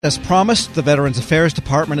As promised, the Veterans Affairs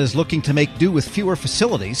Department is looking to make do with fewer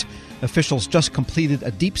facilities. Officials just completed a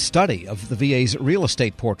deep study of the VA's real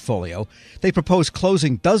estate portfolio. They propose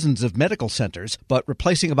closing dozens of medical centers, but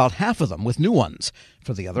replacing about half of them with new ones.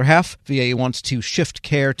 For the other half, VA wants to shift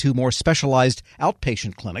care to more specialized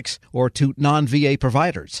outpatient clinics or to non-VA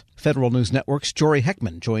providers. Federal News Network's Jory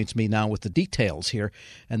Heckman joins me now with the details here,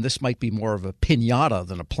 and this might be more of a piñata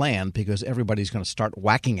than a plan because everybody's going to start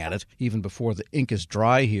whacking at it even before the ink is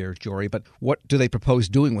dry here, Jory. But what do they propose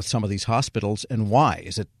doing with some of these hospitals, and why?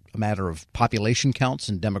 Is it a matter of population counts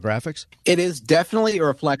and demographics? It is definitely a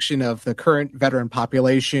reflection of the current veteran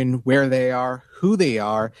population, where they are, who they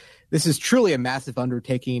are. This is truly a massive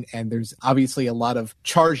undertaking, and there's obviously a lot of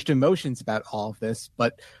charged emotions about all of this.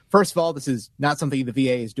 But first of all, this is not something the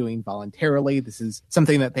VA is doing voluntarily. This is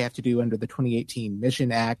something that they have to do under the 2018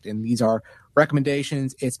 Mission Act, and these are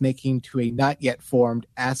recommendations it's making to a not yet formed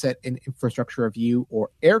Asset and Infrastructure Review, or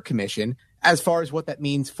AIR Commission. As far as what that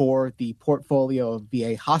means for the portfolio of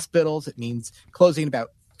VA hospitals, it means closing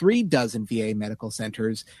about 36 VA medical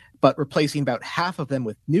centers, but replacing about half of them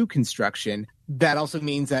with new construction. That also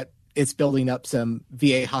means that it's building up some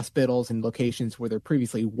VA hospitals in locations where there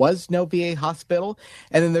previously was no VA hospital.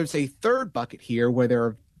 And then there's a third bucket here where there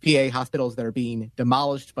are VA hospitals that are being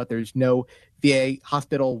demolished, but there's no VA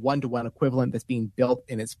hospital one-to-one equivalent that's being built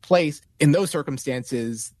in its place. In those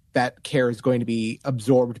circumstances, that care is going to be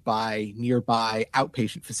absorbed by nearby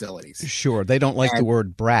outpatient facilities. Sure. They don't like the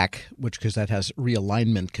word BRAC, because that has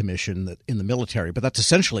realignment commission that in the military. But that's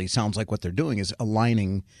essentially sounds like what they're doing is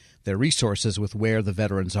aligning their resources with where the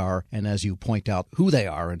veterans are, and as you point out, who they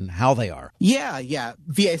are and how they are. Yeah.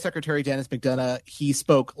 VA Secretary Dennis McDonough, he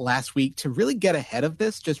spoke last week to really get ahead of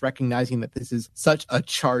this, just recognizing that this is such a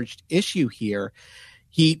charged issue here.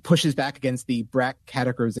 He pushes back against the BRAC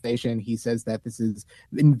categorization. He says that this is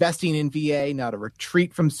investing in VA, not a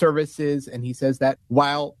retreat from services. And he says that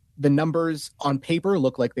while the numbers on paper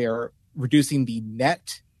look like they are reducing the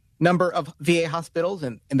net number of VA hospitals,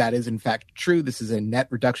 and that is in fact true. This is a net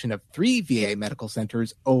reduction of 3 VA medical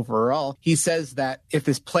centers overall. He says that if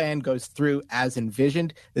this plan goes through as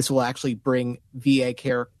envisioned, this will actually bring VA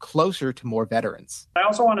care closer to more veterans. I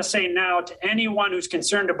also want to say now to anyone who's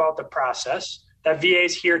concerned about the process, that VA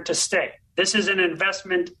is here to stay. This is an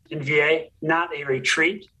investment in VA, not a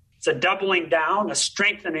retreat. It's a doubling down, a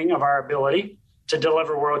strengthening of our ability to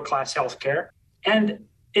deliver world-class health care. And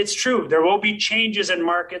it's true, there will be changes in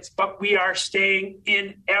markets, but we are staying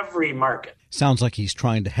in every market. Sounds like he's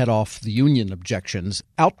trying to head off the union objections.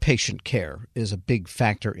 Outpatient care is a big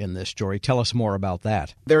factor in this, Jory. Tell us more about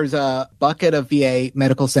that. There's a bucket of VA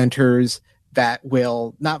medical centers that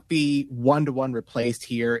will not be one-to-one replaced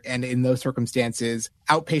here. And in those circumstances,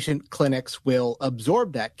 outpatient clinics will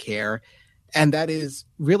absorb that care. And that is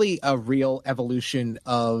really a real evolution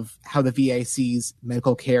of how the VA sees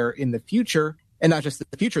medical care in the future. And not just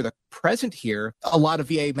the future, the present here. A lot of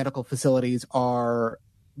VA medical facilities are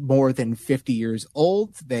more than 50 years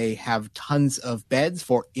old. They have tons of beds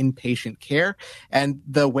for inpatient care. And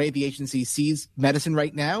the way the agency sees medicine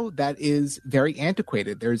right now, that is very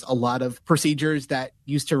antiquated. There's a lot of procedures that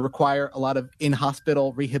used to require a lot of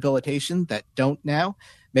in-hospital rehabilitation that don't now.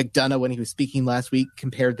 McDonough, when he was speaking last week,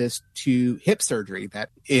 compared this to hip surgery,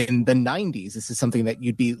 that in the 90s, this is something that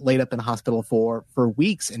you'd be laid up in a hospital for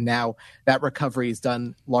weeks. And now that recovery is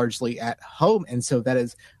done largely at home. And so that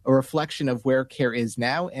is a reflection of where care is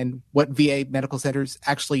now and what VA medical centers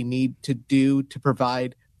actually need to do to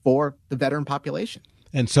provide for the veteran population.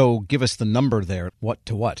 And so give us the number there, what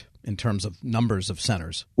to what, in terms of numbers of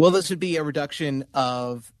centers? Well, this would be a reduction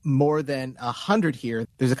of more than 100 here.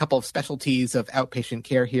 There's a couple of specialties of outpatient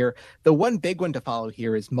care here. The one big one to follow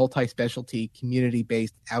here is multi-specialty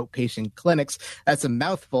community-based outpatient clinics. That's a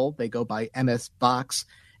mouthful. They go by MS-BOCS,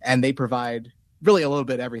 and they provide really a little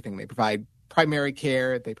bit of everything. They provide primary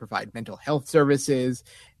care, they provide mental health services,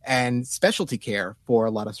 and specialty care for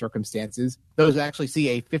a lot of circumstances. Those actually see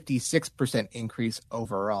a 56% increase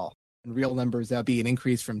overall. In real numbers, that would be an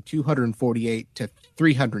increase from 248 to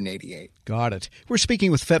 388. Got it. We're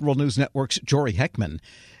speaking with Federal News Network's Jory Heckman.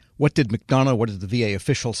 What did McDonough, what did the VA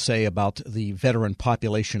officials say about the veteran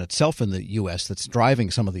population itself in the U.S. that's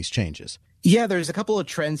driving some of these changes? Yeah, there's a couple of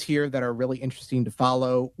trends here that are really interesting to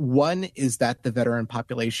follow. One is that the veteran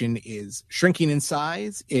population is shrinking in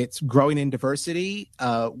size. It's growing in diversity.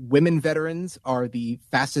 Women veterans are the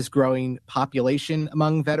fastest growing population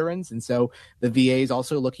among veterans. And so the VA is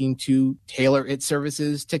also looking to tailor its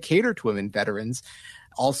services to cater to women veterans.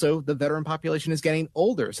 Also, the veteran population is getting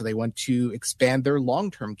older, so they want to expand their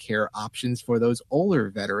long-term care options for those older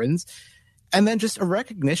veterans. And then just a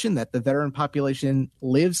recognition that the veteran population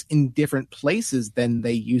lives in different places than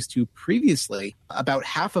they used to previously. About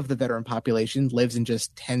half of the veteran population lives in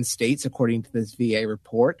just 10 states, according to this VA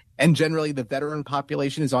report. And generally, the veteran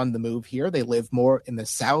population is on the move here. They live more in the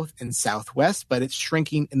South and Southwest, but it's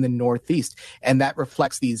shrinking in the Northeast. And that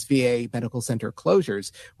reflects these VA medical center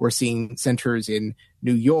closures. We're seeing centers in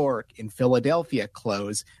New York, in Philadelphia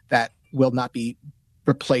close that will not be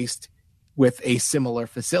replaced with a similar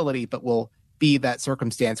facility, but will be that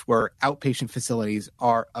circumstance where outpatient facilities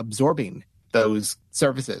are absorbing those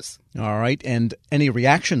services. All right. And any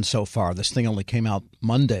reaction so far? This thing only came out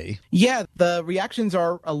Monday. Yeah, the reactions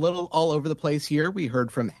are a little all over the place here. We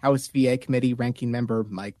heard from House VA Committee Ranking Member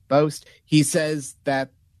Mike Bost. He says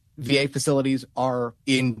that VA facilities are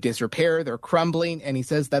in disrepair, they're crumbling, and he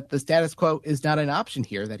says that the status quo is not an option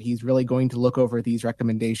here, that he's really going to look over these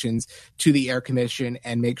recommendations to the Air Commission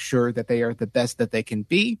and make sure that they are the best that they can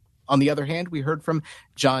be. On the other hand, we heard from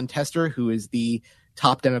Jon Tester, who is the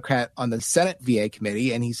top Democrat on the Senate VA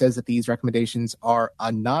committee, and he says that these recommendations are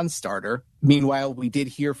a non-starter. Meanwhile, we did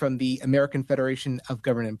hear from the American Federation of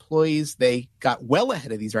Government Employees. They got well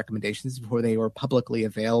ahead of these recommendations before they were publicly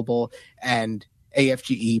available, and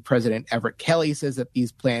AFGE President Everett Kelly says that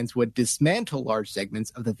these plans would dismantle large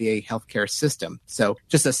segments of the VA healthcare system. So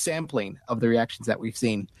just a sampling of the reactions that we've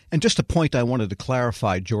seen. And just a point I wanted to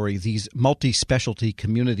clarify, Jory, these multi-specialty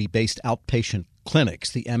community-based outpatient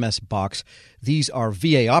clinics, the MS-BOCs, these are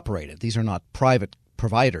VA operated. These are not private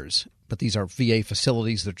providers, but these are VA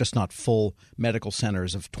facilities. They're just not full medical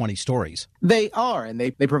centers of 20 stories. They are, and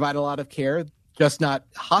they provide a lot of care. Just not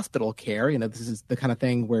hospital care. You know, this is the kind of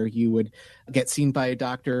thing where you would get seen by a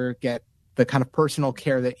doctor, get the kind of personal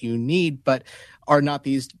care that you need, but are not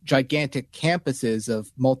these gigantic campuses of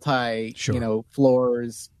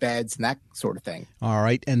floors, beds, and that sort of thing. All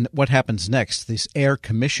right. And what happens next? This Air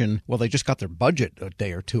Commission, well, they just got their budget a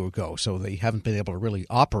day or two ago, so they haven't been able to really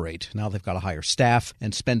operate. Now they've got to hire staff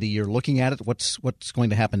and spend a year looking at it. What's going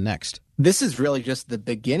to happen next? This is really just the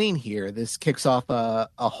beginning here. This kicks off a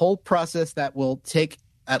whole process that will take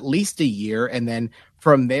at least a year, and then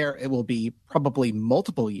from there, it will be probably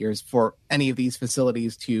multiple years for any of these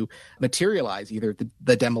facilities to materialize, either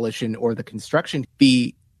the demolition or the construction.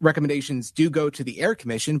 The recommendations do go to the Air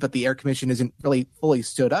Commission, but the Air Commission isn't really fully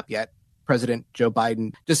stood up yet. President Joe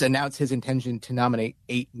Biden just announced his intention to nominate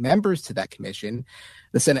 8 members to that commission.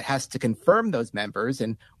 The Senate has to confirm those members,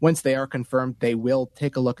 and once they are confirmed, they will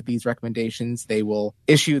take a look at these recommendations. They will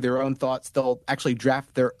issue their own thoughts. They'll actually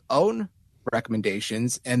draft their own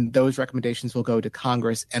recommendations, and those recommendations will go to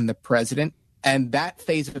Congress and the president. And that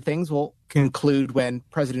phase of things will conclude when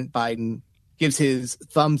President Biden gives his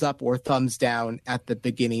thumbs up or thumbs down at the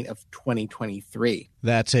beginning of 2023.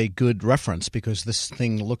 That's a good reference because this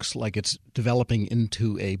thing looks like it's developing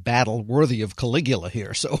into a battle worthy of Caligula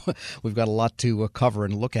here. So we've got a lot to cover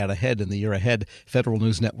and look at ahead in the year ahead. Federal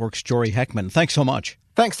News Network's Jory Heckman. Thanks so much.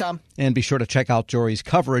 Thanks, Tom. And be sure to check out Jory's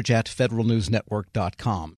coverage at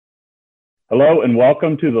federalnewsnetwork.com. Hello and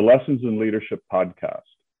welcome to the Lessons in Leadership podcast.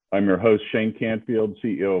 I'm your host, Shane Canfield,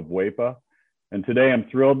 CEO of WEPA, and today I'm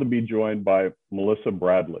thrilled to be joined by Melissa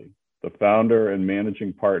Bradley, the founder and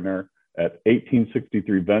managing partner at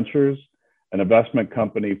 1863 Ventures, an investment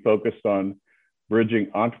company focused on bridging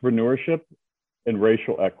entrepreneurship and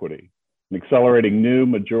racial equity, and accelerating new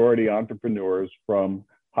majority entrepreneurs from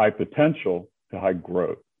high potential to high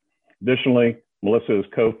growth. Additionally, Melissa is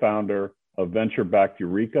co-founder of Venture-Backed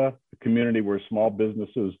Eureka, a community where small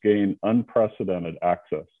businesses gain unprecedented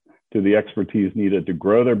access to the expertise needed to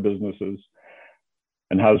grow their businesses,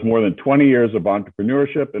 and has more than 20 years of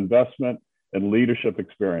entrepreneurship, investment, and leadership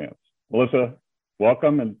experience. Melissa,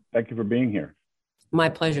 welcome, and thank you for being here. My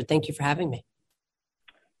pleasure. Thank you for having me.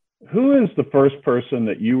 Who is the first person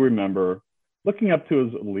that you remember looking up to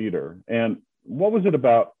as a leader, and what was it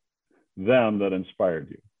about them that inspired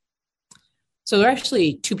you? So there are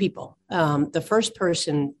actually 2 people. The first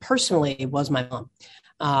person personally was my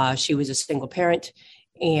mom. She was a single parent.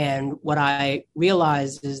 And what I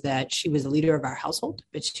realized is that she was the leader of our household,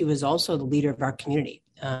 but she was also the leader of our community.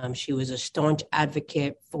 She was a staunch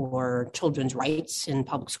advocate for children's rights in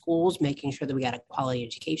public schools, making sure that we got a quality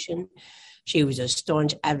education. She was a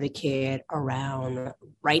staunch advocate around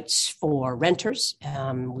rights for renters.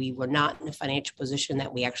 We were not in a financial position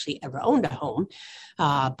that we actually ever owned a home,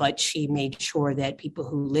 but she made sure that people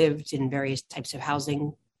who lived in various types of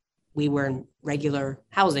housing we were in regular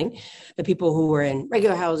housing, the people who were in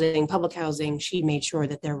regular housing, public housing, she made sure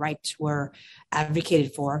that their rights were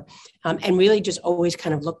advocated for, and really just always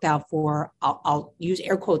kind of looked out for, I'll use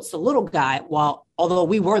air quotes, the little guy, although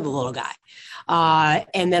we were the little guy.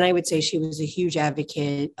 And then I would say she was a huge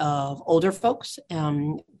advocate of older folks.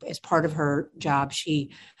 As part of her job,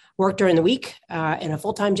 she worked during the week in a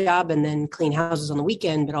full-time job and then clean houses on the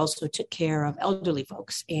weekend, but also took care of elderly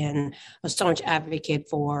folks and a staunch advocate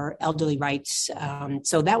for elderly rights.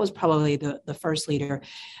 So that was probably the first leader.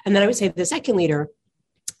 And then I would say the second leader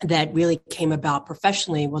that really came about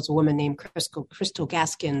professionally was a woman named Crystal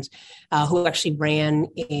Gaskins, who actually ran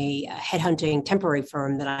a headhunting temporary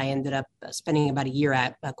firm that I ended up spending about a year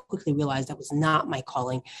at. I quickly realized that was not my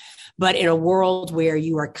calling. But in a world where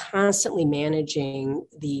you are constantly managing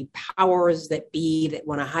the powers that be that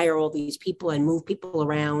want to hire all these people and move people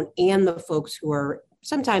around, and the folks who are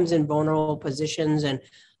sometimes in vulnerable positions and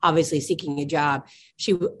obviously seeking a job,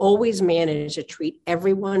 she would always manage to treat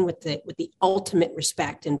everyone with the ultimate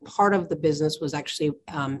respect. And part of the business was actually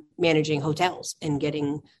managing hotels and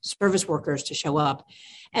getting service workers to show up.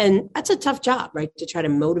 And that's a tough job, right? To try to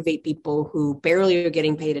motivate people who barely are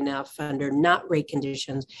getting paid enough under not great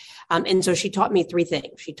conditions. And so she taught me three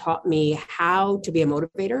things. She taught me how to be a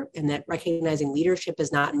motivator, and that recognizing leadership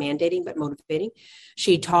is not mandating, but motivating.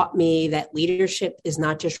 She taught me that leadership is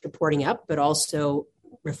not just reporting up, but also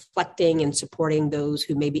reflecting and supporting those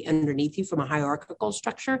who may be underneath you from a hierarchical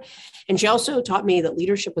structure. And she also taught me that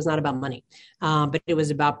leadership was not about money, but it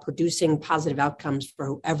was about producing positive outcomes for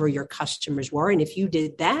whoever your customers were. And if you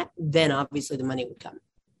did that, then obviously the money would come.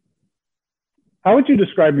 How would you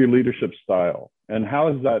describe your leadership style, and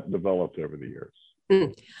how has that developed over the years?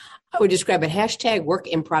 I would describe it #work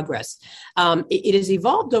in progress. It has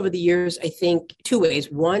evolved over the years, I think, two ways.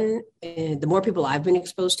 One, the more people I've been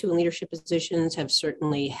exposed to in leadership positions have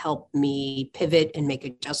certainly helped me pivot and make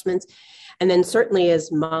adjustments. And then certainly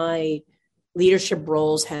as my leadership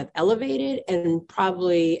roles have elevated, and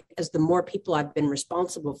probably as the more people I've been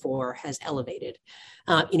responsible for has elevated.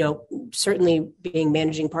 Certainly being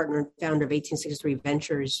managing partner and founder of 1863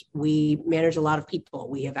 Ventures, we manage a lot of people.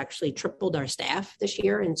 We have actually tripled our staff this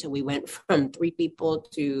year. And so we went from 3 people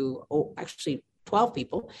to 12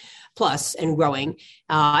 people plus and growing.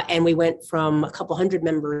 And we went from a couple hundred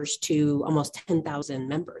members to almost 10,000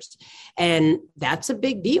 members. And that's a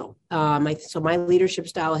big deal. So my leadership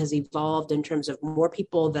style has evolved in terms of more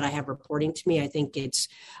people that I have reporting to me. I think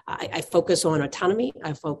I focus on autonomy.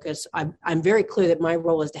 I'm very clear that my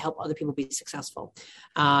role is to help other people be successful.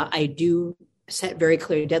 I do set very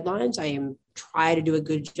clear deadlines. I try to do a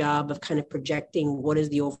good job of kind of projecting what is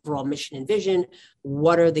the overall mission and vision,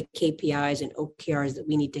 what are the KPIs and OKRs that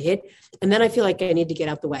we need to hit. And then I feel like I need to get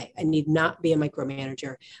out the way. I need not be a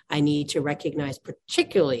micromanager. I need to recognize,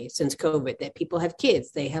 particularly since COVID, that people have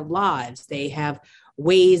kids, they have lives, they have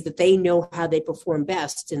ways that they know how they perform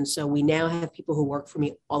best. And so we now have people who work for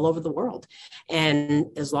me all over the world. And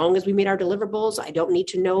as long as we meet our deliverables, I don't need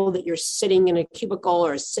to know that you're sitting in a cubicle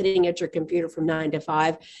or sitting at your computer from 9 to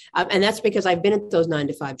 5. And that's because I've been at those 9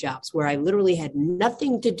 to 5 jobs where I literally had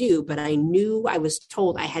nothing to do, but I knew I was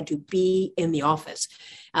told I had to be in the office.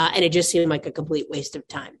 And it just seemed like a complete waste of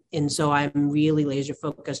time. And so I'm really laser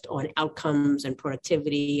focused on outcomes and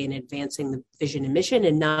productivity and advancing the vision and mission,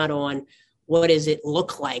 and not on what does it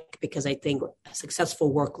look like? Because I think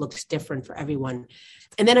successful work looks different for everyone.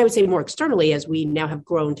 And then I would say more externally, as we now have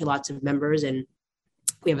grown to lots of members and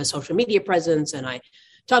we have a social media presence and I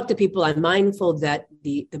talk to people, I'm mindful that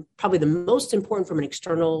the probably the most important from an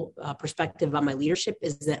external perspective about my leadership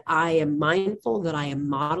is that I am mindful that I am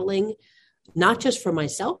modeling not just for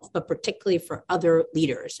myself, but particularly for other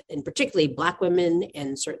leaders, and particularly Black women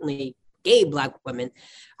and certainly gay Black women.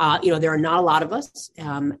 There are not a lot of us.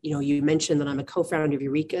 You mentioned that I'm a co-founder of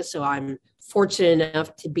Eureka, so I'm fortunate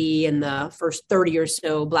enough to be in the first 30 or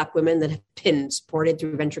so Black women that have been supported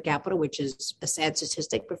through venture capital, which is a sad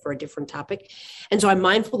statistic, but for a different topic. And so I'm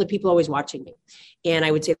mindful that people are always watching me. And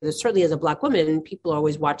I would say that certainly as a Black woman, people are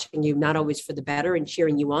always watching you, not always for the better and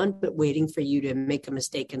cheering you on, but waiting for you to make a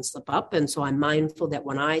mistake and slip up. And so I'm mindful that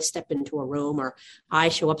when I step into a room or I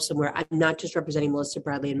show up somewhere, I'm not just representing Melissa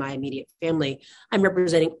Bradley and my immediate family. I'm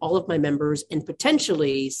representing all of my members and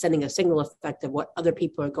potentially sending a signal effect of what other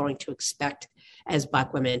people are going to expect as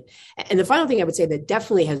Black women. And the final thing I would say that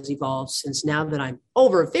definitely has evolved since now that I'm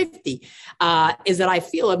over 50 is that I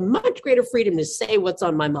feel a much greater freedom to say what's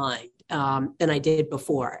on my mind. than I did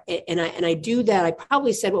before. And I do that. I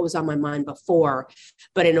probably said what was on my mind before,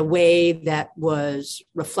 but in a way that was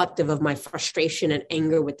reflective of my frustration and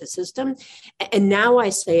anger with the system. And now I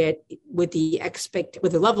say it with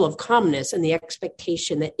the level of calmness and the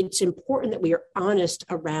expectation that it's important that we are honest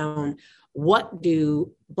around what do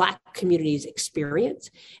Black communities experience,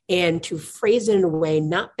 and to phrase it in a way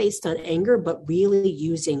not based on anger, but really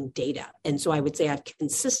using data. And so I would say I've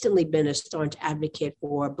consistently been a staunch advocate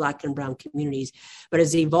for Black and Brown communities, but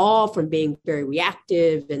has evolved from being very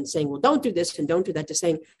reactive and saying, well, don't do this and don't do that, to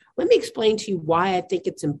saying, let me explain to you why I think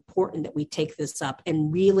it's important that we take this up,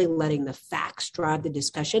 and really letting the facts drive the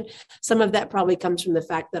discussion. Some of that probably comes from the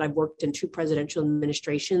fact that I've worked in 2 presidential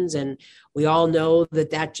administrations, and we all know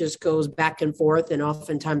that just goes back and forth, and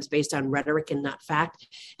oftentimes based on rhetoric and not fact.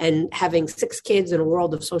 And having 6 kids in a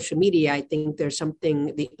world of social media, I think there's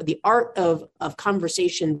something, the art of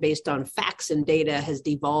conversation based on facts and data has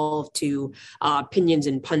devolved to opinions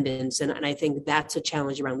and pundits. And I think that's a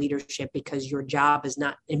challenge around leadership, because your job is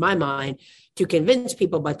not, in my mind, to convince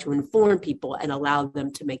people, but to inform people and allow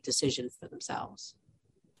them to make decisions for themselves.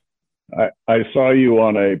 I saw you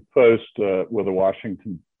on a post with a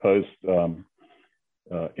Washington Post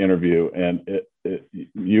interview, and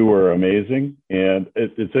you were amazing. And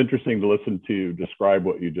it's interesting to listen to you describe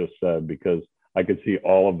what you just said, because I could see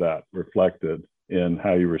all of that reflected in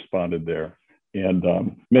how you responded there. And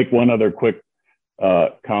make one other quick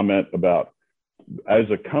comment about, as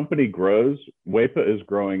a company grows, WEPA is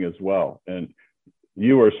growing as well. And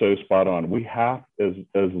you are so spot on. We have, as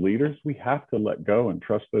leaders, we have to let go and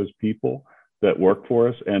trust those people that work for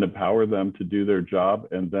us and empower them to do their job,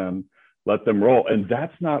 and then let them roll. And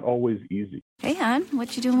that's not always easy. Hey, hon,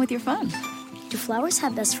 what you doing with your phone? Do flowers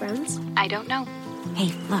have best friends? I don't know.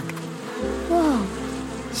 Hey, look. Whoa.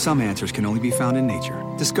 Some answers can only be found in nature.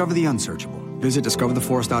 Discover the unsearchable. Visit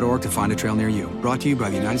discovertheforest.org to find a trail near you. Brought to you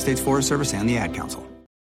by the United States Forest Service and the Ad Council.